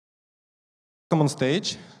Welcome on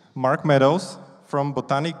stage, Mark Meadows from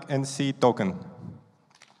Botanic NC Token.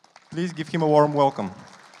 Please give him a warm welcome.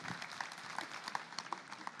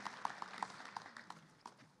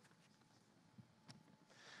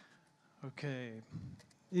 Okay.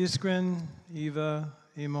 Iskren, Eva,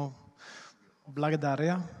 Imo,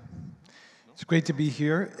 Blagadaria. It's great to be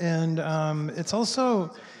here. And it's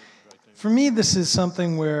also, for me, this is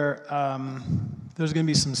something where there's going to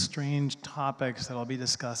be some strange topics that I'll be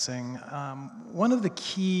discussing. One of the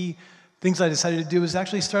key things I decided to do was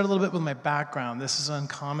actually start a little bit with my background. This is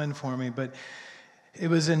uncommon for me, but it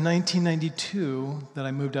was in 1992 that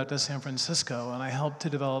I moved out to San Francisco, and I helped to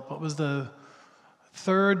develop what was the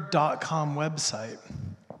third .com website.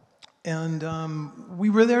 And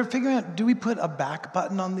we were there figuring out, do we put a back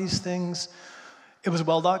button on these things? It was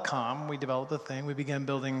well.com. We developed the thing. We began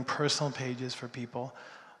building personal pages for people.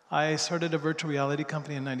 I started a virtual reality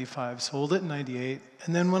company in '95, sold it in '98,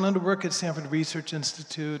 and then went on to work at Stanford Research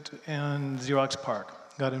Institute and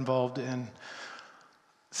Xerox-PARC. Got involved in,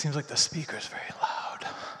 seems like the speaker's very loud.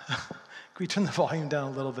 Can we turn the volume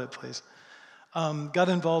down a little bit, please? Got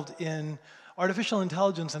involved in artificial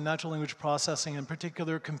intelligence and natural language processing, in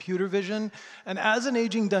particular computer vision. And as an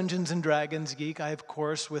aging Dungeons & Dragons geek, I, of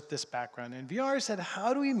course, with this background in VR, said,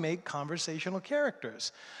 how do we make conversational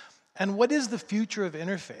characters? And what is the future of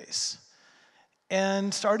interface?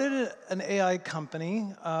 And started an AI company.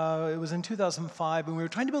 It was in 2005, and we were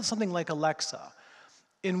trying to build something like Alexa,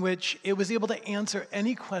 in which it was able to answer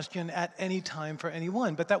any question at any time for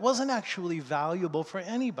anyone. But that wasn't actually valuable for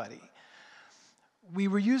anybody. We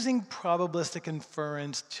were using probabilistic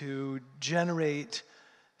inference to generate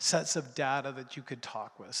sets of data that you could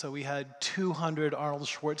talk with. So we had 200 Arnold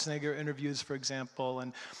Schwarzenegger interviews, for example,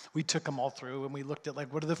 and we took them all through, and we looked at,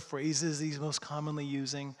 like, what are the phrases he's most commonly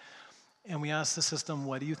using? And we asked the system,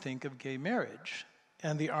 what do you think of gay marriage?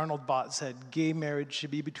 And the Arnold bot said, gay marriage should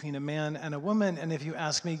be between a man and a woman, and if you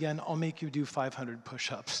ask me again, I'll make you do 500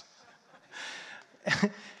 push-ups.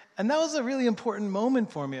 And that was a really important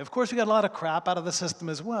moment for me. Of course, we got a lot of crap out of the system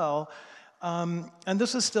as well. And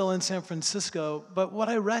this was still in San Francisco. But what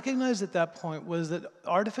I recognized at that point was that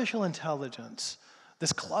artificial intelligence,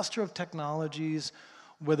 this cluster of technologies,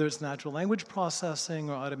 whether it's natural language processing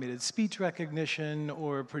or automated speech recognition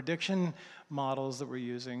or prediction models that we're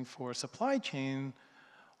using for supply chain,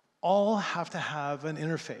 all have to have an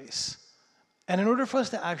interface. And in order for us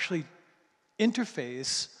to actually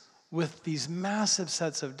interface with these massive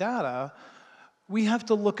sets of data, we have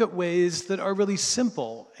to look at ways that are really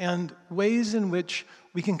simple and ways in which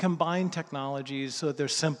we can combine technologies so that they're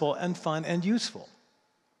simple and fun and useful.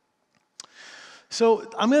 So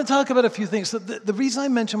I'm going to talk about a few things. So the reason I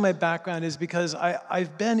mention my background is because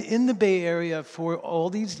I've been in the Bay Area for all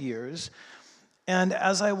these years, and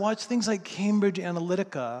as I watch things like Cambridge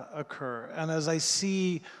Analytica occur, and as I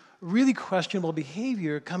see really questionable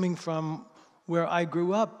behavior coming from where I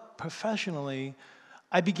grew up professionally,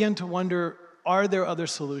 I began to wonder, are there other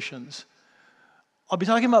solutions? I'll be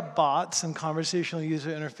talking about bots and conversational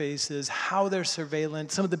user interfaces, how they're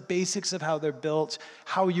surveillance, some of the basics of how they're built,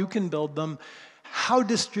 how you can build them, how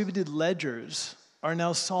distributed ledgers are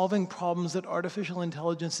now solving problems that artificial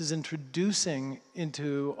intelligence is introducing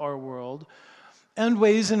into our world, and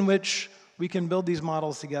ways in which we can build these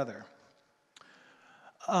models together.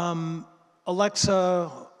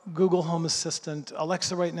 Alexa, Google Home Assistant.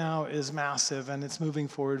 Alexa right now is massive, and it's moving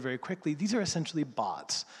forward very quickly. These are essentially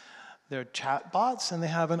bots. They're chat bots, and they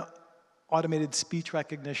have an automated speech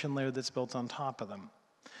recognition layer that's built on top of them.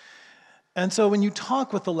 And so when you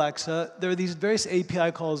talk with Alexa, there are these various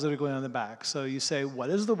API calls that are going on in the back. So you say, what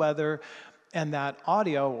is the weather? And that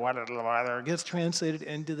audio, what is the weather, gets translated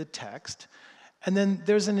into the text. And then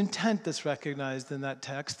there's an intent that's recognized in that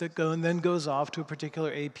text that then goes off to a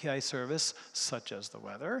particular API service, such as the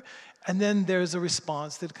weather. And then there's a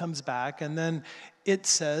response that comes back, and then it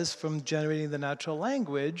says, from generating the natural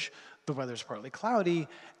language, the weather's partly cloudy,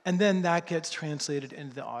 and then that gets translated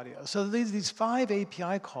into the audio. So these 5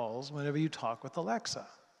 API calls whenever you talk with Alexa.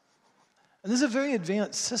 And this is a very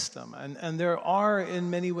advanced system, and there are, in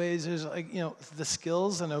many ways, there's the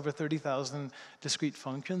skills and over 30,000 discrete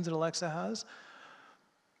functions that Alexa has.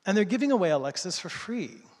 And they're giving away Alexas for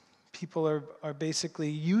free. People are basically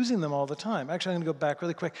using them all the time. Actually, I'm going to go back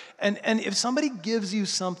really quick. And if somebody gives you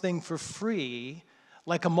something for free,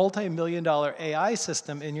 like a multi-million-dollar AI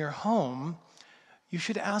system in your home, you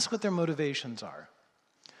should ask what their motivations are.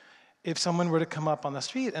 If someone were to come up on the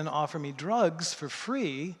street and offer me drugs for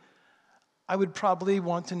free, I would probably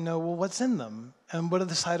want to know, well, what's in them? And what are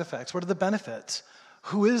the side effects? What are the benefits?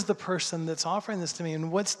 Who is the person that's offering this to me?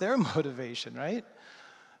 And what's their motivation, right?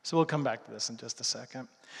 So we'll come back to this in just a second.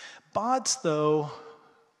 Bots, though,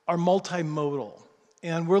 are multimodal.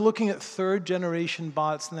 And we're looking at third-generation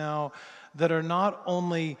bots now that are not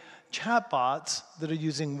only chatbots that are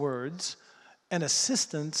using words and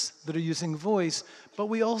assistants that are using voice, but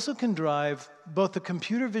we also can drive both the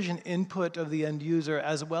computer vision input of the end user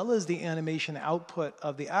as well as the animation output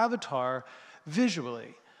of the avatar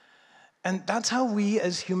visually. And that's how we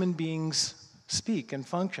as human beings speak and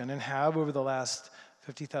function and have over the last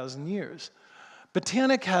 50,000 years.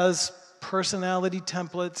 Botanic has personality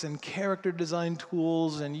templates and character design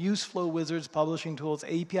tools and use flow wizards, publishing tools,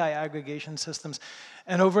 API aggregation systems,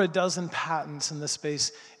 and over a dozen patents in this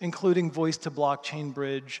space, including voice-to-blockchain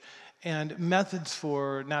bridge and methods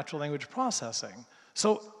for natural language processing.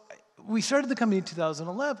 So we started the company in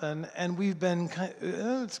 2011, and we've been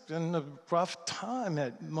it's been a rough time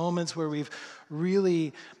at moments where we've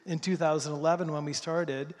really, in 2011 when we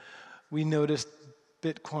started, we noticed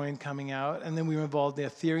Bitcoin coming out, and then we were involved in the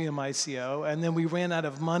Ethereum ICO, and then we ran out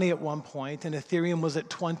of money at one point, and Ethereum was at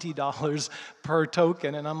 $20 per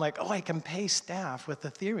token, and I'm like, oh, I can pay staff with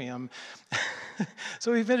Ethereum.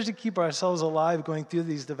 So we've managed to keep ourselves alive going through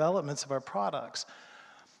these developments of our products.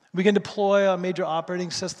 We can deploy on major operating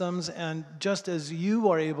systems, and just as you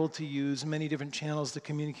are able to use many different channels to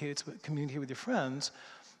communicate with your friends,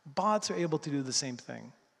 bots are able to do the same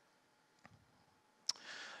thing.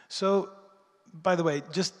 So, by the way,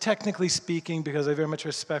 just technically speaking, because I very much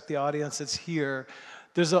respect the audience that's here,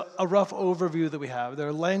 there's a rough overview that we have. There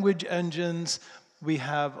are language engines. We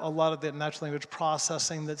have a lot of the natural language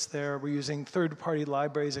processing that's there. We're using third-party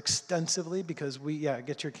libraries extensively because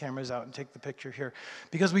get your cameras out and take the picture here.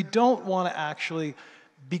 Because we don't want to actually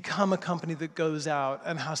become a company that goes out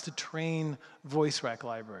and has to train voice rec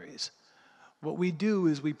libraries. What we do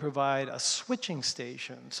is we provide a switching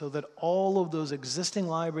station so that all of those existing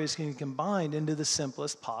libraries can be combined into the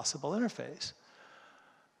simplest possible interface.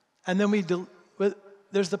 And then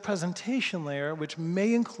there's the presentation layer, which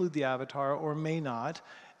may include the avatar or may not,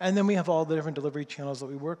 and then we have all the different delivery channels that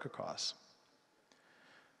we work across.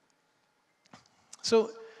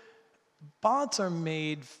 So bots are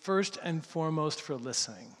made first and foremost for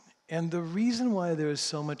listening. And the reason why there is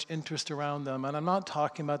so much interest around them, and I'm not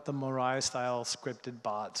talking about the Mirai-style scripted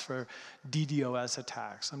bots for DDoS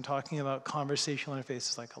attacks. I'm talking about conversational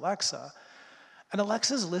interfaces like Alexa. And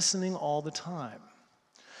Alexa's listening all the time.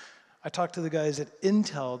 I talked to the guys at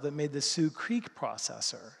Intel that made the Sioux Creek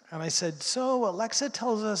processor. And I said, so Alexa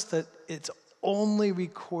tells us that it's only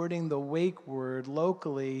recording the wake word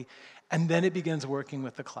locally, and then it begins working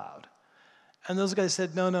with the cloud. And those guys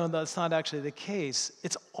said, no, that's not actually the case.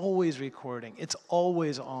 It's always recording. It's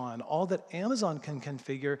always on. All that Amazon can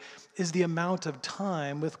configure is the amount of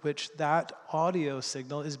time with which that audio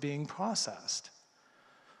signal is being processed.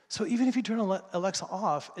 So even if you turn Alexa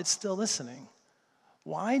off, it's still listening.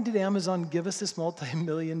 Why did Amazon give us this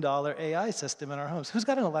multi-million-dollar AI system in our homes? Who's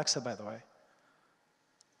got an Alexa, by the way?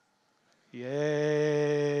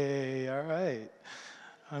 Yay, all right.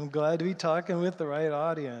 I'm glad to be talking with the right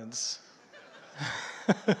audience.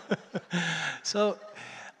 So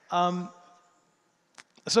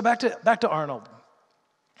back to Arnold.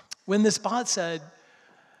 When this bot said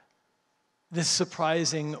this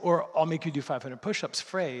surprising, or I'll make you do 500 push-ups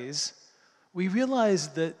phrase, we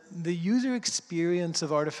realized that the user experience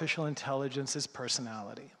of artificial intelligence is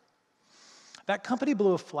personality. That company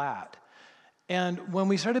blew a flat. And when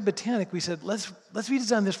we started Botanic, we said, let's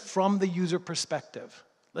redesign this from the user perspective.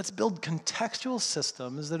 Let's build contextual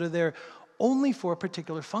systems that are there only for a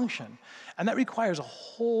particular function. And that requires a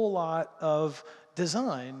whole lot of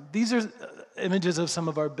design. These are images of some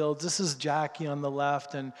of our builds. This is Jackie on the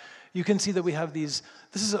left, and you can see that we have these.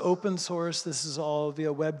 This is open source. This is all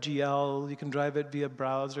via WebGL. You can drive it via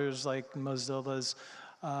browsers like Mozilla's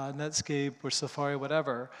Netscape or Safari,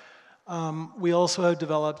 whatever. We also have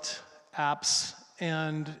developed apps,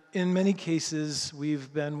 and in many cases,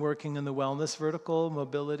 we've been working in the wellness vertical,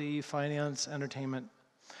 mobility, finance, entertainment.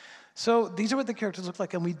 So these are what the characters look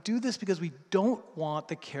like, and we do this because we don't want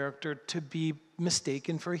the character to be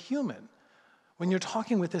mistaken for a human. When you're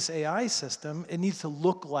talking with this AI system, it needs to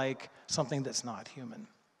look like something that's not human.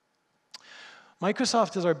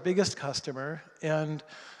 Microsoft is our biggest customer, and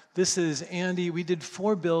this is Andy. We did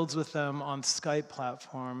 4 builds with them on Skype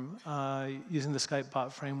platform using the Skype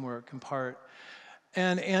bot framework in part.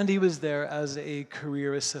 And Andy was there as a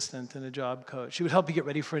career assistant and a job coach. She would help you get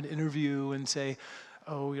ready for an interview and say,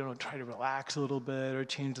 oh, try to relax a little bit or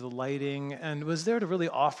change the lighting, and was there to really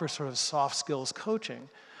offer sort of soft skills coaching.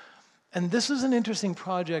 And this was an interesting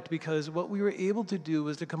project because what we were able to do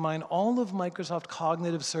was to combine all of Microsoft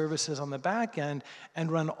Cognitive Services on the back end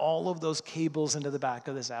and run all of those cables into the back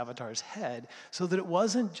of this avatar's head so that it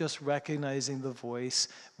wasn't just recognizing the voice,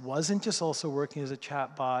 wasn't just also working as a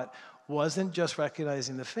chatbot, wasn't just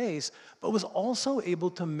recognizing the face, but was also able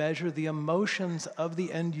to measure the emotions of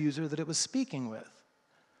the end user that it was speaking with.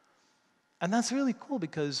 And that's really cool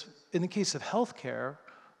because in the case of healthcare,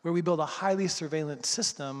 where we build a highly surveillance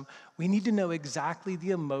system, we need to know exactly the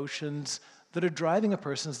emotions that are driving a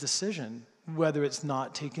person's decision, whether it's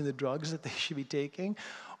not taking the drugs that they should be taking,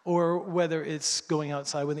 or whether it's going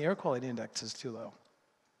outside when the air quality index is too low.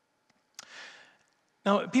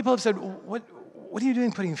 Now, people have said, what are you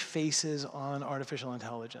doing putting faces on artificial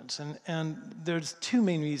intelligence? And there's two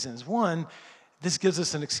main reasons. One, this gives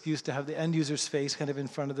us an excuse to have the end user's face kind of in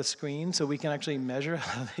front of the screen so we can actually measure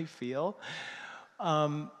how they feel.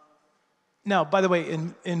 Now, by the way,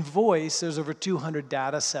 in voice, there's over 200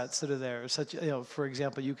 data sets that are there. Such, for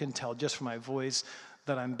example, you can tell just from my voice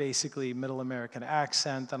that I'm basically middle American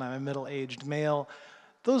accent, that I'm a middle-aged male.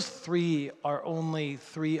 Those three are only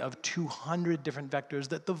 3 of 200 different vectors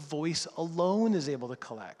that the voice alone is able to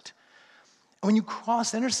collect. And when you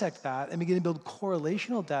cross-intersect that and begin to build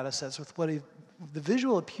correlational data sets with the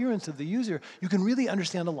visual appearance of the user, you can really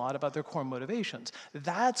understand a lot about their core motivations.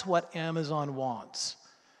 That's what Amazon wants.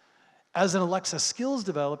 As an Alexa skills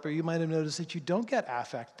developer, you might have noticed that you don't get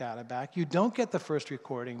affect data back, you don't get the first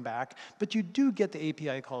recording back, but you do get the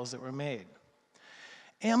API calls that were made.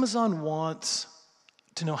 Amazon wants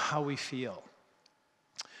to know how we feel.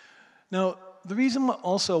 Now, the reason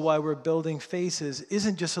also why we're building faces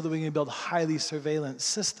isn't just so that we can build highly surveillance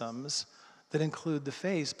systems that include the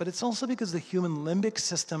face, but it's also because the human limbic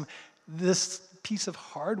system, this piece of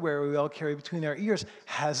hardware we all carry between our ears,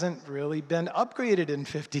 hasn't really been upgraded in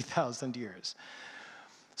 50,000 years.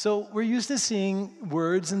 So we're used to seeing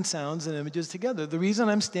words and sounds and images together. The reason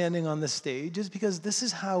I'm standing on the stage is because this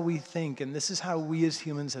is how we think, and this is how we as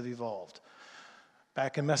humans have evolved.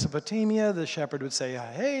 Back in Mesopotamia, the shepherd would say,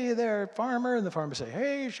 "Hey there, farmer," and the farmer would say,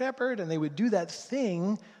 "Hey, shepherd," and they would do that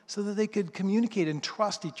thing so that they could communicate and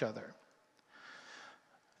trust each other.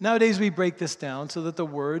 Nowadays, we break this down so that the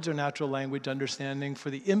words are natural language understanding for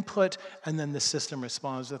the input, and then the system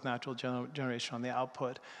responds with natural generation on the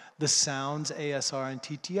output. The sounds, ASR and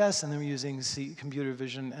TTS, and then we're using computer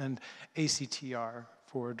vision and ACTR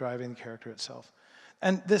for driving the character itself.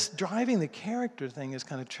 And this driving the character thing is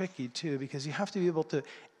kind of tricky, too, because you have to be able to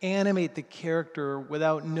animate the character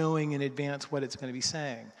without knowing in advance what it's going to be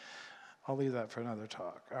saying. I'll leave that for another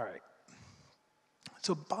talk. All right.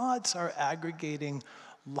 So bots are aggregating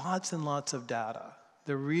lots and lots of data.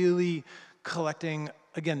 They're really collecting,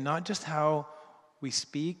 again, not just how we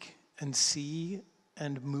speak and see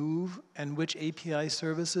and move and which API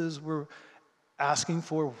services we're asking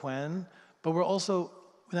for when, but we're also,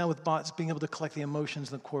 now with bots, being able to collect the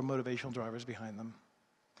emotions and the core motivational drivers behind them.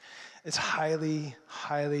 It's highly,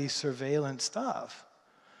 highly surveillance stuff.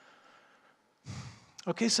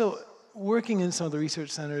 Okay, so working in some of the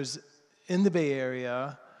research centers in the Bay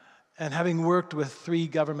Area, and having worked with 3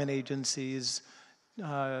 government agencies,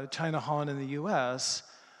 China, Holland, and the US,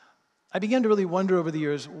 I began to really wonder over the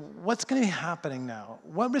years, what's going to be happening now?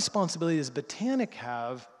 What responsibility does Botanic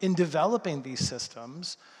have in developing these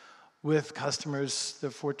systems with customers, the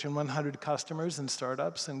Fortune 100 customers and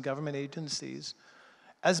startups and government agencies,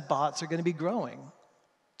 as bots are going to be growing?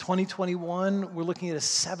 2021, we're looking at a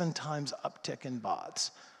 7 times uptick in bots.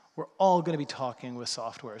 We're all going to be talking with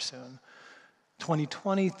software soon.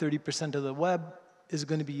 2020, 30% of the web is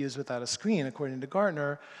going to be used without a screen, according to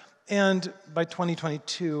Gartner. And by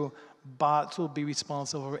 2022, bots will be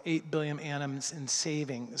responsible for 8 billion annums in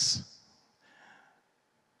savings.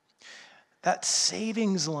 That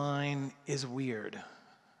savings line is weird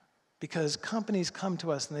because companies come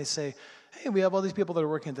to us and they say, hey, we have all these people that are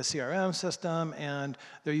working at the CRM system and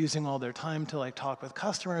they're using all their time to talk with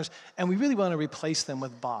customers, and we really want to replace them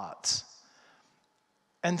with bots.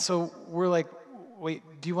 And so we're like, wait,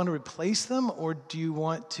 do you want to replace them or do you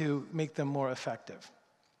want to make them more effective?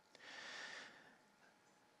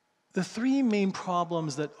 The 3 main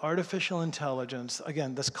problems that artificial intelligence,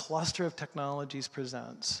 again, this cluster of technologies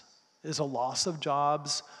presents, is a loss of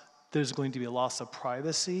jobs, there's going to be a loss of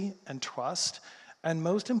privacy and trust, and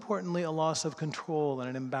most importantly, a loss of control and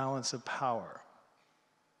an imbalance of power.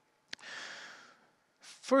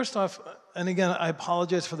 First off, and again, I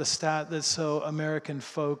apologize for the stat that's so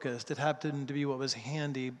American-focused. It happened to be what was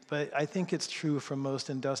handy, but I think it's true for most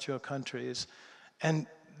industrial countries. And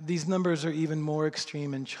these numbers are even more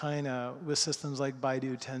extreme in China with systems like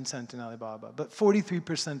Baidu, Tencent, and Alibaba. But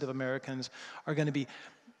 43% of Americans are going to be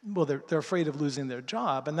well, they're afraid of losing their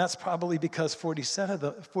job, and that's probably because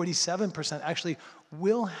 47% actually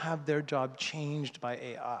will have their job changed by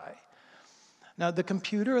AI. Now, the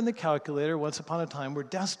computer and the calculator, once upon a time, were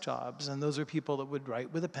desk jobs, and those are people that would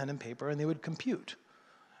write with a pen and paper, and they would compute.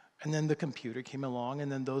 And then the computer came along,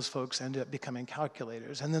 and then those folks ended up becoming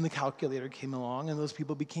calculators. And then the calculator came along, and those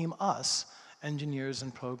people became us, engineers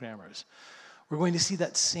and programmers. We're going to see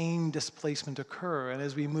that same displacement occur, and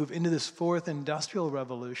as we move into this fourth industrial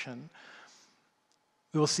revolution,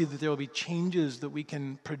 we will see that there will be changes that we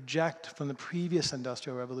can project from the previous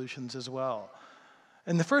industrial revolutions as well.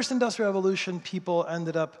 In the first industrial revolution, people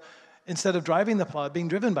ended up, instead of driving the plow, being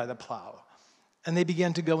driven by the plow. And they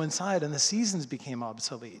began to go inside, and the seasons became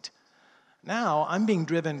obsolete. Now, I'm being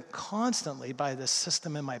driven constantly by this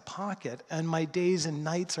system in my pocket, and my days and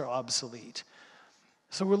nights are obsolete.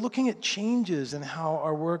 So we're looking at changes in how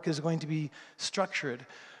our work is going to be structured.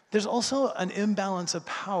 There's also an imbalance of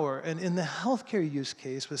power, and in the healthcare use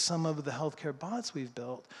case with some of the healthcare bots we've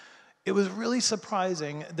built, it was really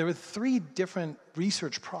surprising. There were 3 different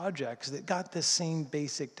research projects that got this same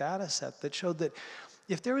basic data set that showed that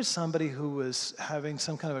if there was somebody who was having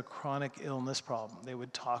some kind of a chronic illness problem, they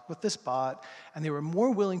would talk with this bot, and they were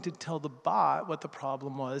more willing to tell the bot what the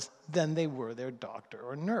problem was than they were their doctor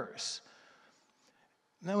or nurse.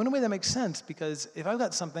 Now, in a way that makes sense, because if I've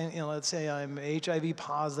got something, let's say I'm HIV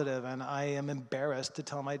positive and I am embarrassed to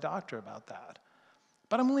tell my doctor about that,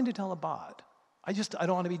 but I'm willing to tell a bot. I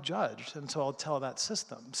don't want to be judged, and so I'll tell that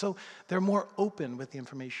system. So they're more open with the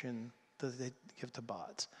information that they give to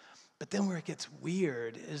bots. But then where it gets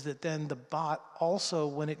weird is that then the bot also,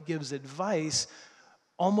 when it gives advice,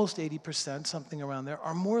 almost 80%, something around there,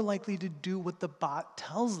 are more likely to do what the bot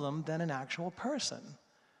tells them than an actual person.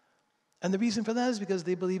 And the reason for that is because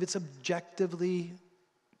they believe it's objectively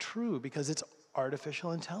true, because it's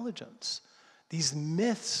artificial intelligence. These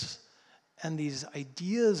myths and these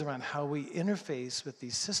ideas around how we interface with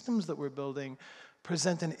these systems that we're building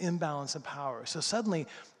present an imbalance of power. So suddenly,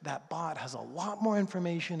 that bot has a lot more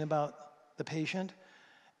information about the patient,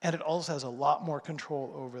 and it also has a lot more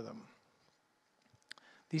control over them.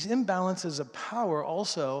 These imbalances of power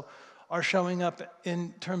also are showing up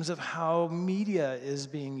in terms of how media is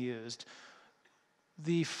being used.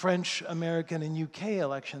 The French, American, and UK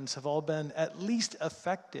elections have all been at least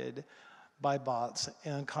affected by bots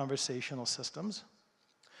and conversational systems.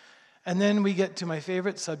 And then we get to my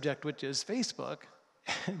favorite subject, which is Facebook.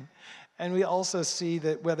 And we also see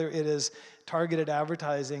that whether it is targeted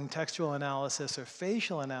advertising, textual analysis, or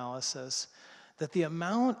facial analysis, that the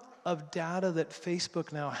amount of data that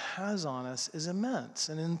Facebook now has on us is immense.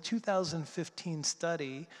 And in the 2015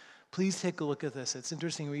 study, please take a look at this. It's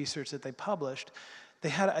interesting research that they published. They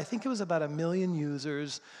had, I think it was about 1 million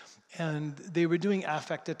users, and they were doing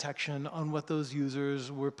affect detection on what those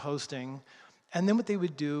users were posting. And then what they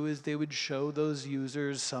would do is they would show those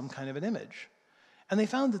users some kind of an image. And they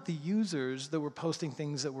found that the users that were posting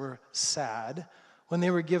things that were sad, when they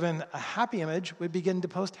were given a happy image, would begin to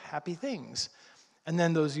post happy things. And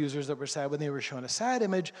then those users that were sad, when they were shown a sad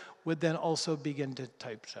image, would then also begin to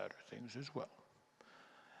type sadder things as well.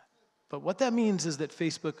 But what that means is that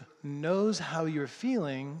Facebook knows how you're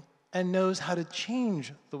feeling and knows how to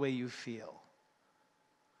change the way you feel.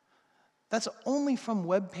 That's only from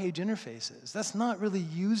web page interfaces. That's not really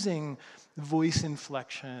using voice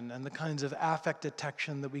inflection and the kinds of affect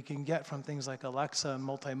detection that we can get from things like Alexa and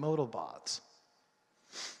multimodal bots.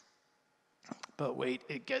 But wait,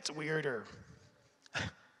 it gets weirder.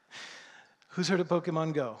 Who's heard of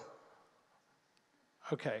Pokemon Go?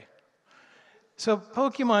 Okay. So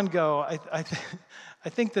Pokemon Go, I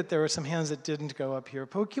think that there were some hands that didn't go up here.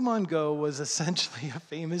 Pokemon Go was essentially a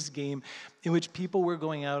famous game in which people were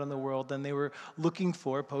going out in the world and they were looking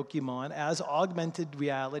for Pokemon as augmented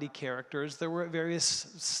reality characters. There were various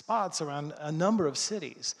spots around a number of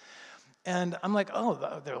cities. And I'm like,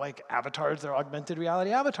 oh, they're like avatars, they're augmented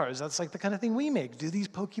reality avatars. That's like the kind of thing we make. Do these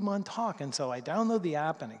Pokemon talk? And so I download the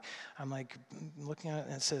app and I'm like looking at it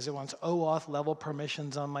and it says it wants OAuth level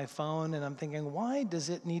permissions on my phone. And I'm thinking, why does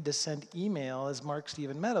it need to send email as Mark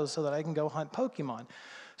Steven Meadows so that I can go hunt Pokemon?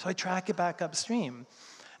 So I track it back upstream.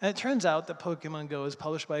 And it turns out that Pokemon Go is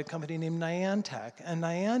published by a company named Niantic. And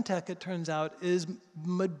Niantic, it turns out, is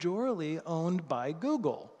majorly owned by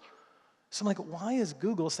Google. So I'm like, why is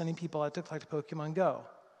Google sending people out to collect Pokemon Go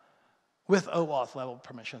with OAuth level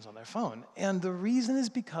permissions on their phone? And the reason is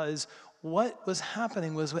because what was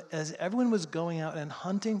happening was as everyone was going out and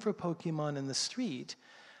hunting for Pokemon in the street,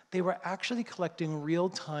 they were actually collecting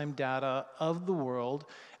real-time data of the world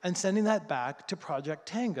and sending that back to Project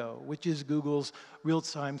Tango, which is Google's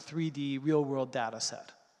real-time 3D real-world data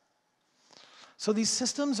set. So these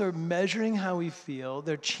systems are measuring how we feel,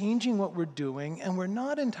 they're changing what we're doing, and we're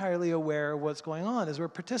not entirely aware of what's going on as we're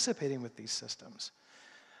participating with these systems.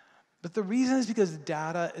 But the reason is because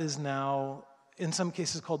data is now, in some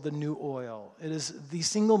cases, called the new oil. It is the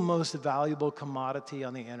single most valuable commodity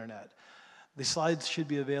on the internet. The slides should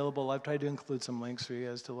be available. I've tried to include some links for you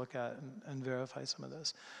guys to look at and verify some of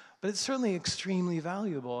this. But it's certainly extremely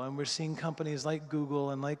valuable, and we're seeing companies like Google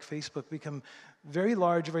and like Facebook become very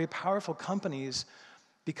large, very powerful companies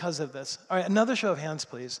because of this. All right, another show of hands,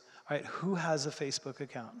 please. All right, who has a Facebook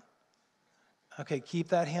account? Okay, keep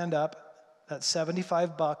that hand up. That's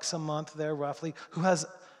 $75 a month there, roughly. Who has,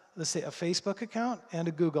 let's say, a Facebook account and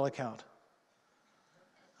a Google account?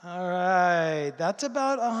 All right, that's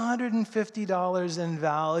about $150 in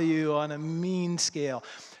value on a mean scale.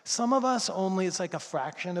 Some of us only, it's like a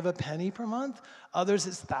fraction of a penny per month. Others,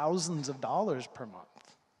 it's thousands of dollars per month.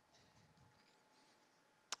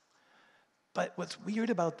 But what's weird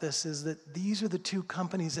about this is that these are the two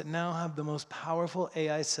companies that now have the most powerful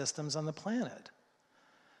AI systems on the planet.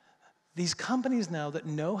 These companies now that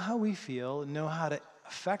know how we feel, know how to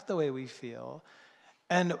affect the way we feel.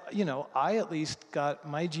 And, you know, I at least got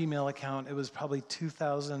my Gmail account, it was probably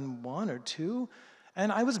 2001 or 2,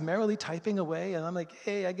 and I was merrily typing away, and I'm like,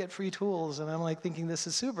 hey, I get free tools, and I'm like thinking this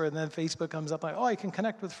is super, and then Facebook comes up like, oh, I can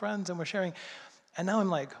connect with friends, and we're sharing. And now I'm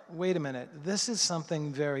like, wait a minute, this is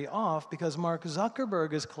something very off, because Mark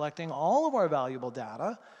Zuckerberg is collecting all of our valuable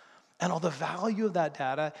data, and all the value of that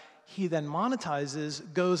data, he then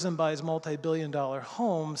monetizes, goes and buys multi-billion-dollar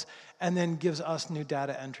homes, and then gives us new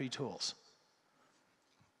data entry tools.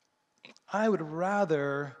 I would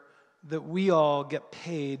rather that we all get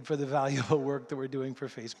paid for the valuable work that we're doing for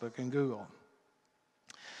Facebook and Google.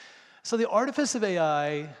 So the artifice of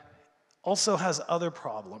AI also has other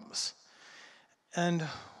problems. And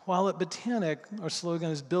while at Botanic, our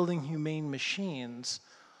slogan is building humane machines,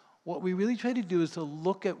 what we really try to do is to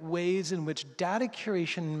look at ways in which data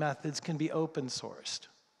curation methods can be open sourced.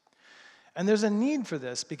 And there's a need for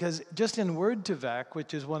this because just in Word2Vec,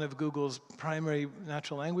 which is one of Google's primary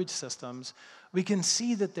natural language systems, we can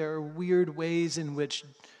see that there are weird ways in which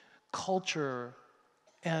culture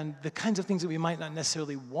and the kinds of things that we might not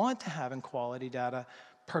necessarily want to have in quality data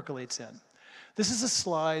percolates in. This is a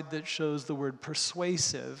slide that shows the word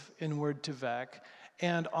persuasive in Word2Vec,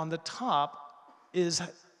 and on the top is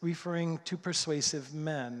referring to persuasive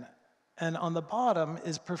men, and on the bottom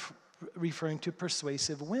is referring to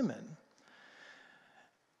persuasive women.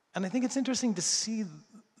 And I think it's interesting to see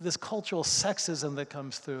this cultural sexism that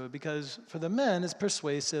comes through, because for the men, it's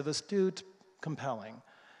persuasive, astute, compelling.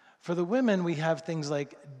 For the women, we have things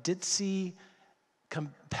like ditzy,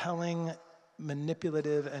 compelling,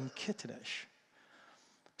 manipulative, and kittenish.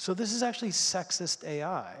 So this is actually sexist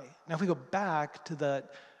AI. Now, if we go back to the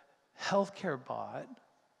healthcare bot,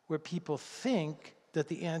 where people think that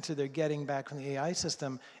the answer they're getting back from the AI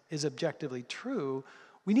system is objectively true,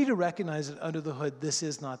 we need to recognize that under the hood, this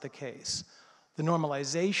is not the case. The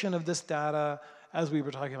normalization of this data, as we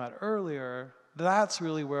were talking about earlier, that's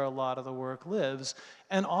really where a lot of the work lives.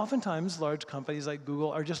 And oftentimes, large companies like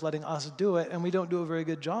Google are just letting us do it, and we don't do a very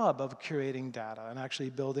good job of curating data and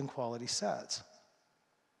actually building quality sets.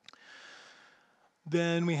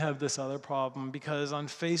 Then we have this other problem, because on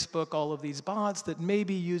Facebook, all of these bots that may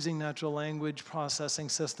be using natural language processing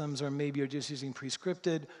systems or maybe are just using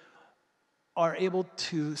pre-scripted are able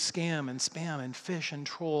to scam and spam and phish and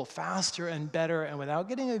troll faster and better and without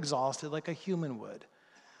getting exhausted like a human would.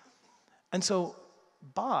 And so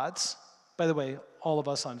bots, by the way, all of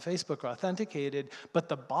us on Facebook are authenticated, but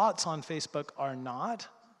the bots on Facebook are not.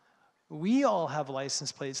 We all have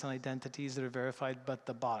license plates and identities that are verified, but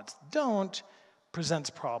the bots don't, presents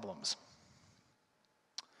problems.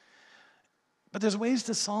 But there's ways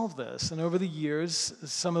to solve this, and over the years,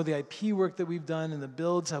 some of the IP work that we've done and the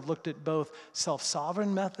builds have looked at both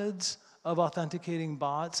self-sovereign methods of authenticating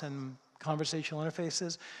bots and conversational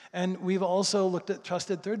interfaces, and we've also looked at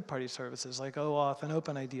trusted third-party services like OAuth and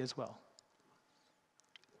OpenID as well.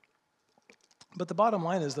 But the bottom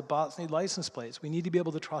line is the bots need license plates. We need to be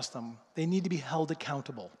able to trust them. They need to be held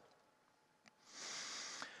accountable.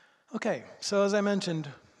 Okay, so as I mentioned,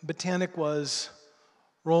 Botanic was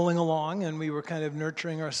rolling along, and we were kind of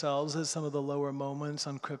nurturing ourselves at some of the lower moments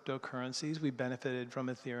on cryptocurrencies. We benefited from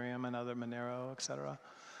Ethereum and other Monero, et cetera.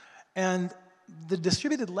 And the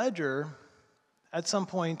distributed ledger, at some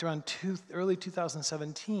point around early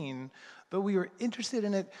 2017, but we were interested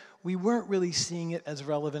in it, we weren't really seeing it as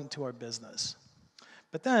relevant to our business.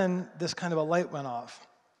 But then this kind of a light went off,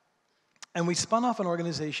 and we spun off an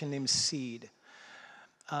organization named Seed.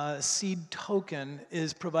 Seed Token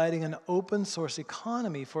is providing an open source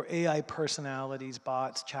economy for AI personalities,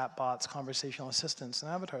 bots, chatbots, conversational assistants,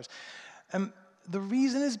 and avatars. And the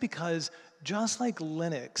reason is because just like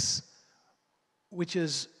Linux, which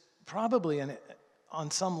is probably, on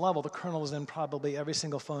some level, the kernel is in probably every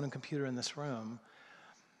single phone and computer in this room,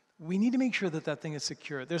 we need to make sure that that thing is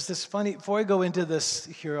secure. There's this funny, before I go into this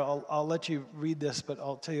here, I'll let you read this, but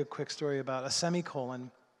I'll tell you a quick story about a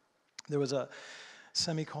semicolon. There was a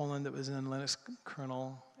semicolon that was in Linux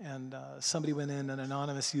kernel, and somebody went in, an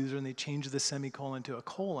anonymous user, and they changed the semicolon to a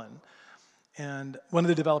colon. And one of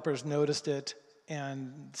the developers noticed it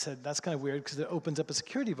and said, that's kind of weird because it opens up a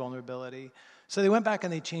security vulnerability. So they went back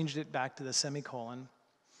and they changed it back to the semicolon.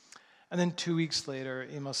 And then 2 weeks later,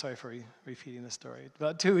 sorry for repeating the story.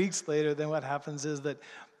 About 2 weeks later, then what happens is that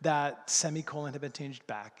that semicolon had been changed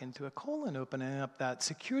back into a colon, opening up that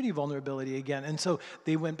security vulnerability again. And so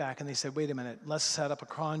they went back and they said, wait a minute, let's set up a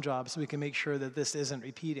cron job so we can make sure that this isn't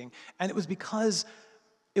repeating. And it was because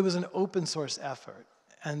it was an open source effort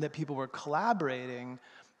and that people were collaborating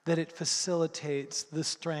that it facilitates the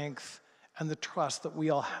strength and the trust that we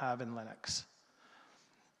all have in Linux.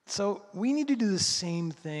 So we need to do the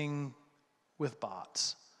same thing with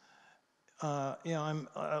bots. I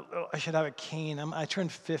should have a cane. I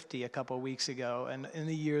turned 50 a couple of weeks ago, and in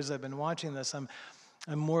the years I've been watching this, I'm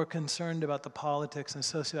more concerned about the politics and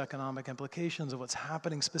socioeconomic implications of what's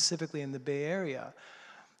happening specifically in the Bay Area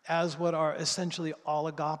as what are essentially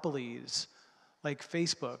oligopolies, like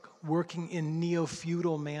Facebook, working in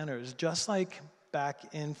neo-feudal manners, just like back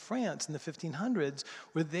in France in the 1500s,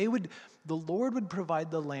 where the Lord would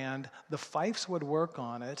provide the land, the fiefs would work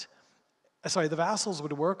on it, the vassals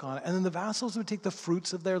would work on it, and then the vassals would take the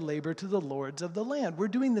fruits of their labor to the lords of the land. We're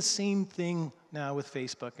doing the same thing now with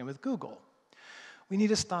Facebook and with Google. We need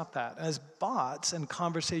to stop that. As bots and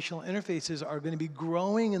conversational interfaces are going to be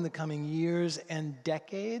growing in the coming years and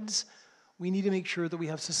decades, we need to make sure that we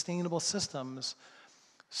have sustainable systems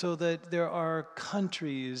so that there are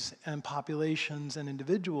countries and populations and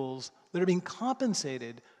individuals that are being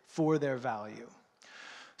compensated for their value.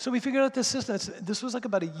 So we figured out this system. This was like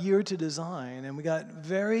about a year to design, and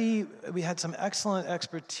we had some excellent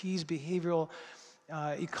expertise, behavioral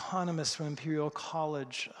economists from Imperial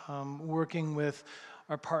College, working with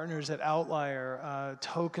our partners at Outlier,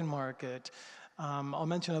 Token Market. I'll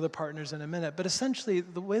mention other partners in a minute, but essentially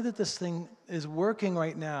the way that this thing is working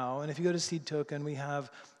right now, and if you go to Seed Token, we have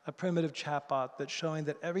a primitive chatbot that's showing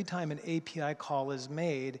that every time an API call is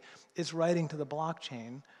made, it's writing to the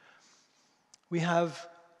blockchain. We have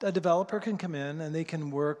a developer can come in and they can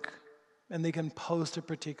work and they can post a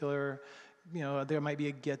particular, there might be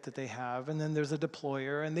a Git that they have, and then there's a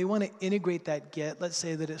deployer, and they want to integrate that Git. Let's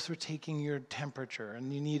say that it's for taking your temperature,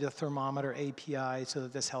 and you need a thermometer API so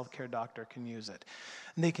that this healthcare doctor can use it.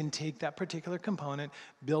 And they can take that particular component,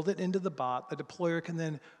 build it into the bot. The deployer can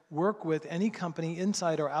then work with any company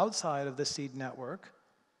inside or outside of the Seed network.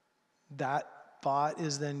 That bot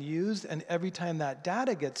is then used, and every time that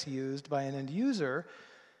data gets used by an end user,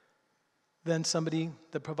 then somebody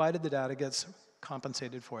that provided the data gets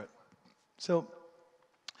compensated for it. So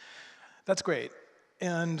that's great.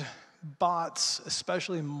 And bots,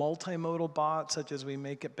 especially multimodal bots, such as we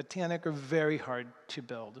make at Botanic, are very hard to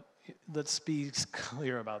build. Let's be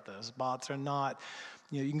clear about this. Bots are not,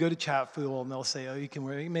 you can go to Chatfool and they'll say, oh, you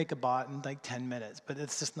can make a bot in like 10 minutes, but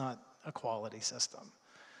it's just not a quality system.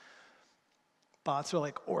 Bots are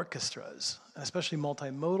like orchestras, especially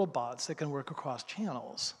multimodal bots that can work across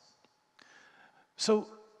channels. So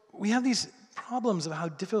we have these problems of how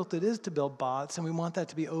difficult it is to build bots, and we want that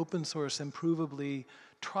to be open source and provably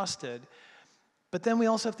trusted. But then we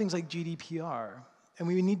also have things like GDPR, and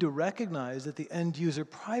we need to recognize that the end user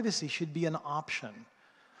privacy should be an option.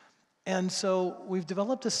 And so we've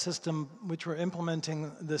developed a system which we're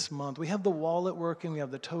implementing this month. We have the wallet working, we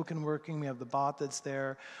have the token working, we have the bot that's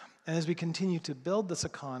there. And as we continue to build this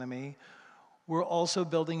economy, we're also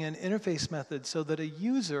building an interface method so that a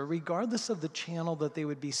user, regardless of the channel that they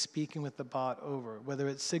would be speaking with the bot over, whether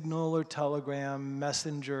it's Signal or Telegram,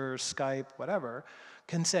 Messenger, Skype, whatever,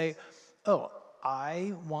 can say, oh,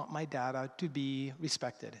 I want my data to be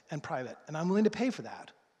respected and private, and I'm willing to pay for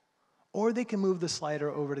that. Or they can move the slider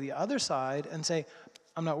over to the other side and say,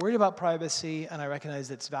 I'm not worried about privacy, and I recognize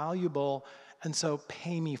it's valuable, and so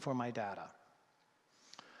pay me for my data.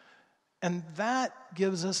 And that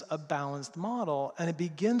gives us a balanced model, and it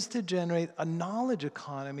begins to generate a knowledge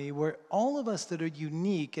economy where all of us that are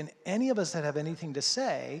unique and any of us that have anything to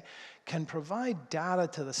say can provide data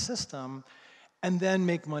to the system and then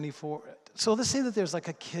make money for it. So let's say that there's like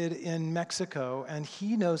a kid in Mexico and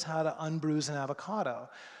he knows how to unbruise an avocado.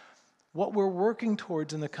 what we're working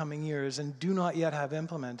towards in the coming years and do not yet have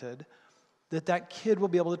implemented, that kid will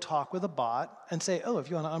be able to talk with a bot and say, oh, if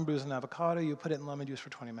you want to unbruise an avocado, you put it in lemon juice for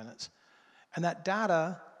 20 minutes. And that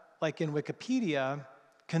data, like in Wikipedia,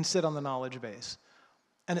 can sit on the knowledge base.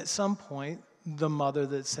 And at some point, the mother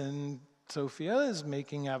that's in Sofia is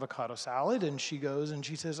making avocado salad, and she goes and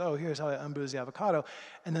she says, oh, here's how I unbruise the avocado.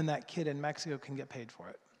 And then that kid in Mexico can get paid for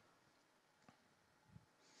it.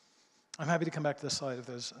 I'm happy to come back to this slide if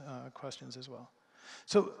there's questions as well.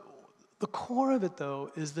 So the core of it,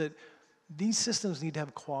 though, is that these systems need to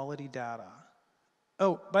have quality data.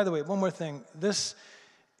 Oh, by the way, one more thing.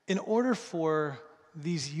 In order for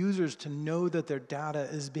these users to know that their data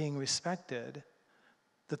is being respected,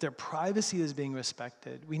 that their privacy is being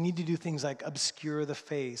respected, we need to do things like obscure the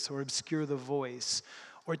face or obscure the voice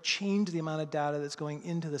or change the amount of data that's going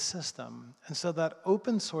into the system. And so that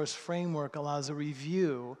open source framework allows a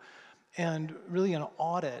review and really an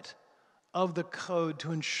audit of the code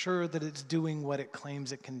to ensure that it's doing what it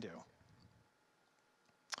claims it can do.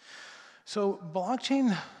 So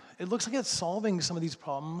blockchain, it looks like it's solving some of these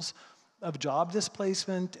problems of job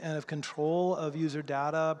displacement and of control of user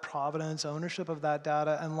data, provenance, ownership of that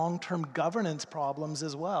data, and long-term governance problems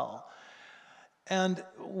as well. And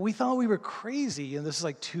we thought we were crazy, and this is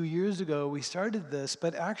like 2 years ago we started this,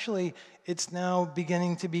 but actually it's now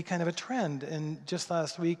beginning to be kind of a trend. And just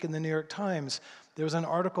last week in the New York Times, there was an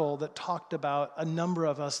article that talked about a number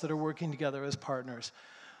of us that are working together as partners.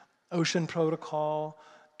 Ocean Protocol,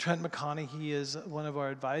 Trent McConaughey is one of our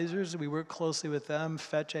advisors. We work closely with them.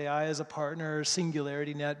 Fetch AI is a partner,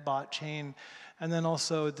 SingularityNet, BotChain, and then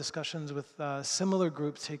also discussions with similar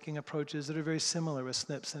groups taking approaches that are very similar with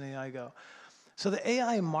SNPs and AIGO. So the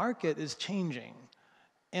AI market is changing.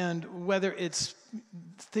 And whether it's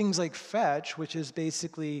things like Fetch, which is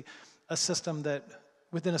basically a system that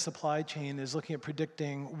within a supply chain is looking at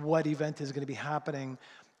predicting what event is going to be happening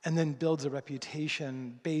and then builds a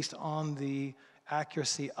reputation based on the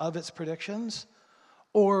accuracy of its predictions,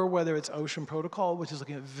 or whether it's Ocean Protocol, which is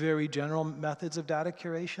looking at very general methods of data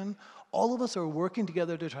curation, all of us are working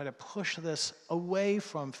together to try to push this away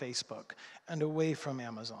from Facebook and away from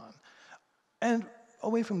Amazon. And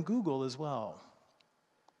away from Google as well.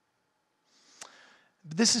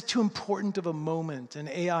 This is too important of a moment, and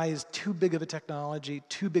AI is too big of a technology,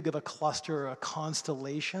 too big of a cluster or a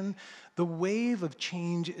constellation. The wave of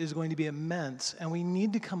change is going to be immense, and we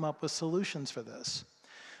need to come up with solutions for this.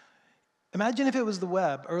 Imagine if it was the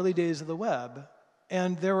web, early days of the web,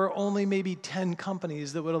 and there were only maybe 10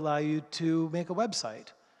 companies that would allow you to make a website.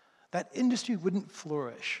 That industry wouldn't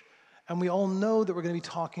flourish. And we all know that we're going to be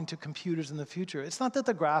talking to computers in the future. It's not that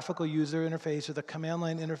the graphical user interface or the command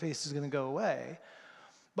line interface is going to go away,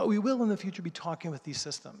 but we will in the future be talking with these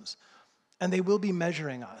systems. And they will be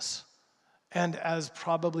measuring us. And as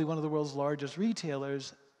probably one of the world's largest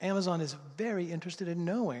retailers, Amazon is very interested in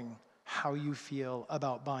knowing how you feel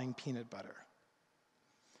about buying peanut butter.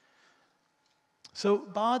 So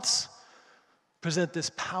bots present this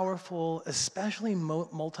powerful, especially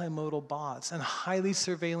multimodal bots and highly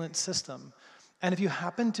surveillance system. And if you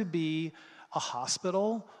happen to be a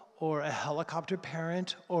hospital or a helicopter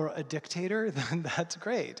parent or a dictator, then that's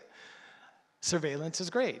great. Surveillance is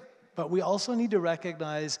great. But we also need to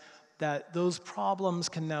recognize that those problems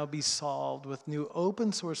can now be solved with new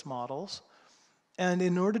open source models. And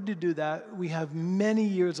in order to do that, we have many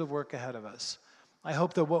years of work ahead of us. I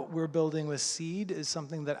hope that what we're building with Seed is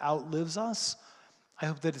something that outlives us. I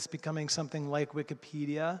hope that it's becoming something like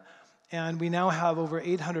Wikipedia. And we now have over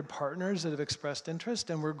 800 partners that have expressed interest,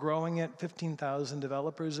 and we're growing it. 15,000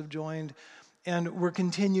 developers have joined, and we're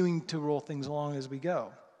continuing to roll things along as we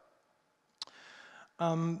go.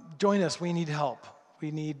 Join us. We need help. We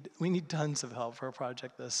need tons of help for a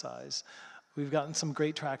project this size. We've gotten some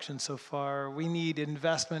great traction so far. We need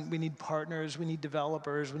investment. We need partners. We need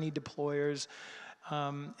developers. We need deployers.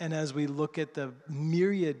 And as we look at the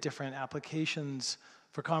myriad different applications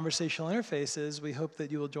for conversational interfaces, we hope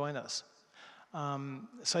that you will join us.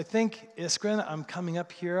 So I think, Iskren, I'm coming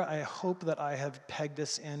up here. I hope that I have pegged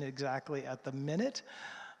us in exactly at the minute.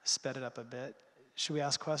 Sped it up a bit. Should we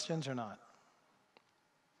ask questions or not?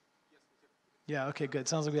 Yeah, okay, good.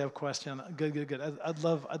 Sounds like we have a question. Good, good, good. I'd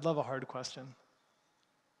love a hard question.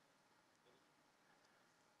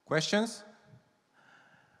 Questions?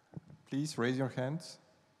 Please raise your hands.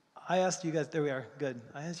 I asked you guys, there we are, good.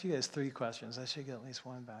 I asked you guys 3 questions. I should get at least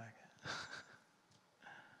 1 back.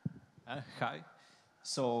 Hi.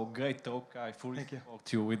 So, great talk. I fully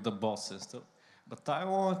support you with the boss and stuff. But I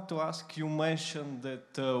want to ask, you mentioned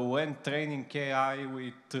that when training AI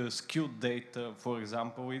with skewed data, for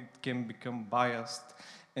example, it can become biased.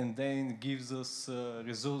 and then gives us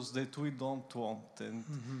results that we don't want. And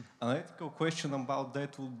an ethical question about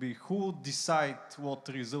that would be who decides what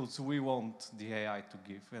results we want the AI to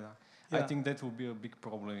give. And I think that will be a big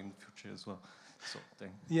problem in the future as well. So,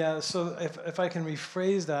 thank you. Yeah, so if I can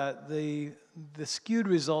rephrase that, the skewed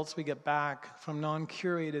results we get back from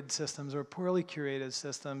non-curated systems or poorly curated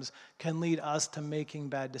systems can lead us to making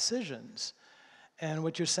bad decisions. And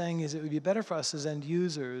what you're saying is it would be better for us as end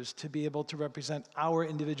users to be able to represent our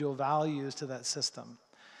individual values to that system.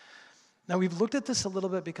 Now, we've looked at this a little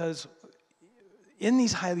bit because in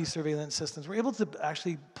these highly surveillance systems, we're able to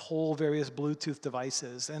actually pull various Bluetooth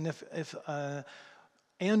devices. And if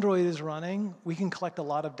Android is running, we can collect a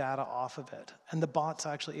lot of data off of it. And the bot's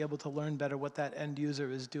actually able to learn better what that end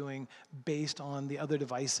user is doing based on the other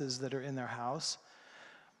devices that are in their house.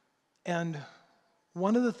 And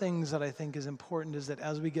one of the things that I think is important is that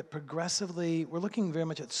as we get progressively, we're looking very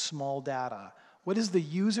much at small data. What is the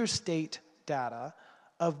user state data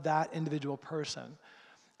of that individual person?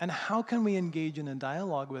 And how can we engage in a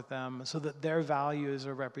dialogue with them so that their values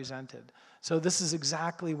are represented? So this is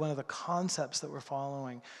exactly one of the concepts that we're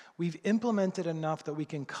following. We've implemented enough that we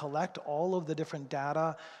can collect all of the different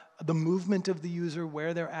data, the movement of the user,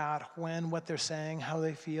 where they're at, when, what they're saying, how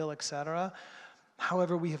they feel, etc.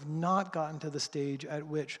 However, we have not gotten to the stage at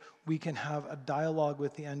which we can have a dialogue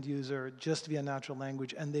with the end user just via natural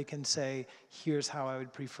language, and they can say, here's how I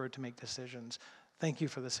would prefer to make decisions. Thank you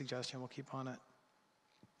for the suggestion. We'll keep on it.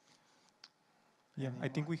 Yeah, I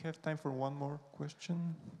think we have time for one more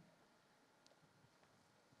question.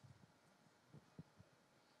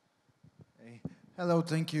 Hey. Hello,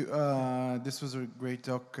 thank you. This was a great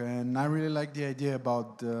talk, and I really like the idea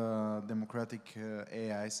about democratic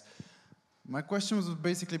AIs. My question was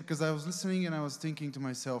basically because I was listening and I was thinking to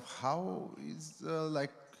myself, how is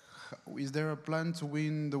is there a plan to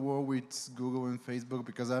win the war with Google and Facebook?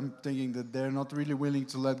 Because I'm thinking that they're not really willing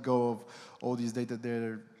to let go of all these data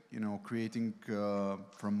they're creating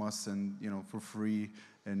from us and for free,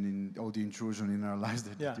 and in all the intrusion in our lives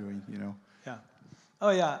that they're doing. Yeah. Oh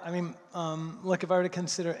yeah. I mean, look, if I were to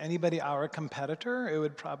consider anybody our competitor, it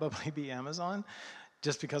would probably be Amazon,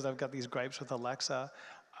 just because I've got these gripes with Alexa.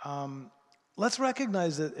 Let's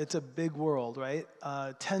recognize that it's a big world, right?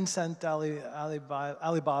 Tencent,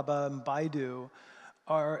 Alibaba, and Baidu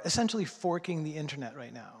are essentially forking the internet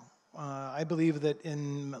right now. I believe that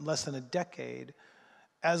in less than a decade,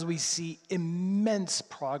 as we see immense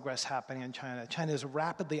progress happening in China, China is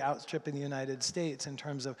rapidly outstripping the United States in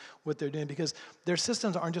terms of what they're doing because their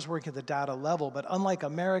systems aren't just working at the data level, but unlike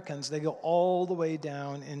Americans, they go all the way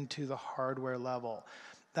down into the hardware level.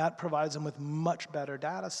 That provides them with much better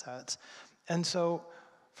data sets. And so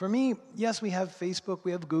for me, yes, we have Facebook,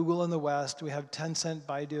 we have Google in the West, we have Tencent,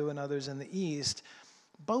 Baidu, and others in the East.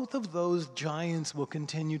 Both of those giants will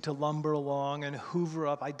continue to lumber along and hoover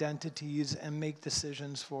up identities and make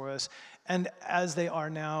decisions for us. And as they are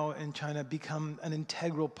now in China, become an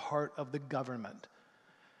integral part of the government.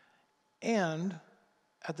 And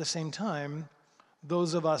at the same time,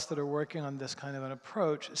 those of us that are working on this kind of an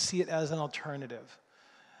approach see it as an alternative.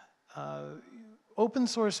 Open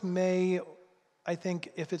source may, I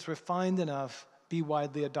think, if it's refined enough, be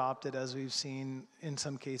widely adopted, as we've seen in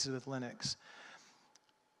some cases with Linux.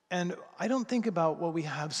 And I don't think about what we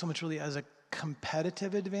have so much really as a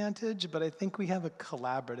competitive advantage, but I think we have a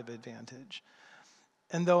collaborative advantage.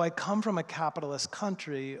 And though I come from a capitalist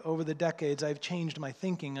country, over the decades I've changed my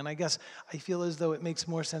thinking, and I guess I feel as though it makes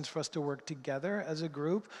more sense for us to work together as a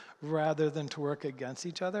group rather than to work against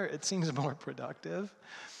each other. It seems more productive.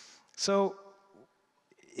 So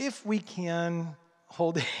if we can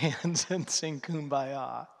hold hands and sing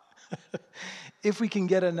Kumbaya, if we can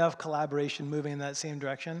get enough collaboration moving in that same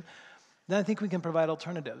direction, then I think we can provide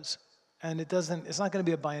alternatives. And it's not going to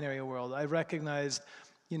be a binary world. I recognized,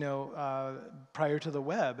 prior to the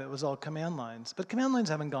web, it was all command lines. But command lines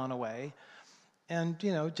haven't gone away. And,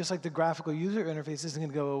 just like the graphical user interface isn't going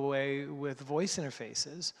to go away with voice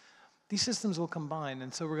interfaces, these systems will combine.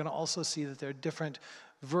 And so we're going to also see that there are different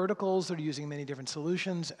verticals that are using many different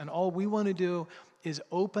solutions. And all we want to do is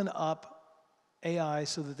open up AI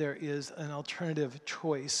so that there is an alternative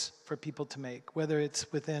choice for people to make, whether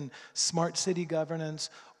it's within smart city governance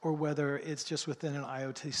or whether it's just within an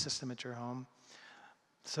IoT system at your home.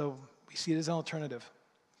 So we see it as an alternative.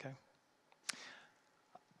 Okay.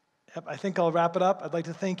 Yep, I think I'll wrap it up. I'd like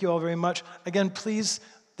to thank you all very much. Again, please,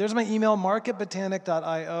 there's my email,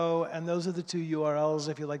 mark@botanic.io, and those are the two URLs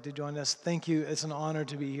if you'd like to join us. Thank you. It's an honor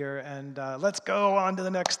to be here, and let's go on to the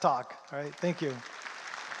next talk. All right, thank you.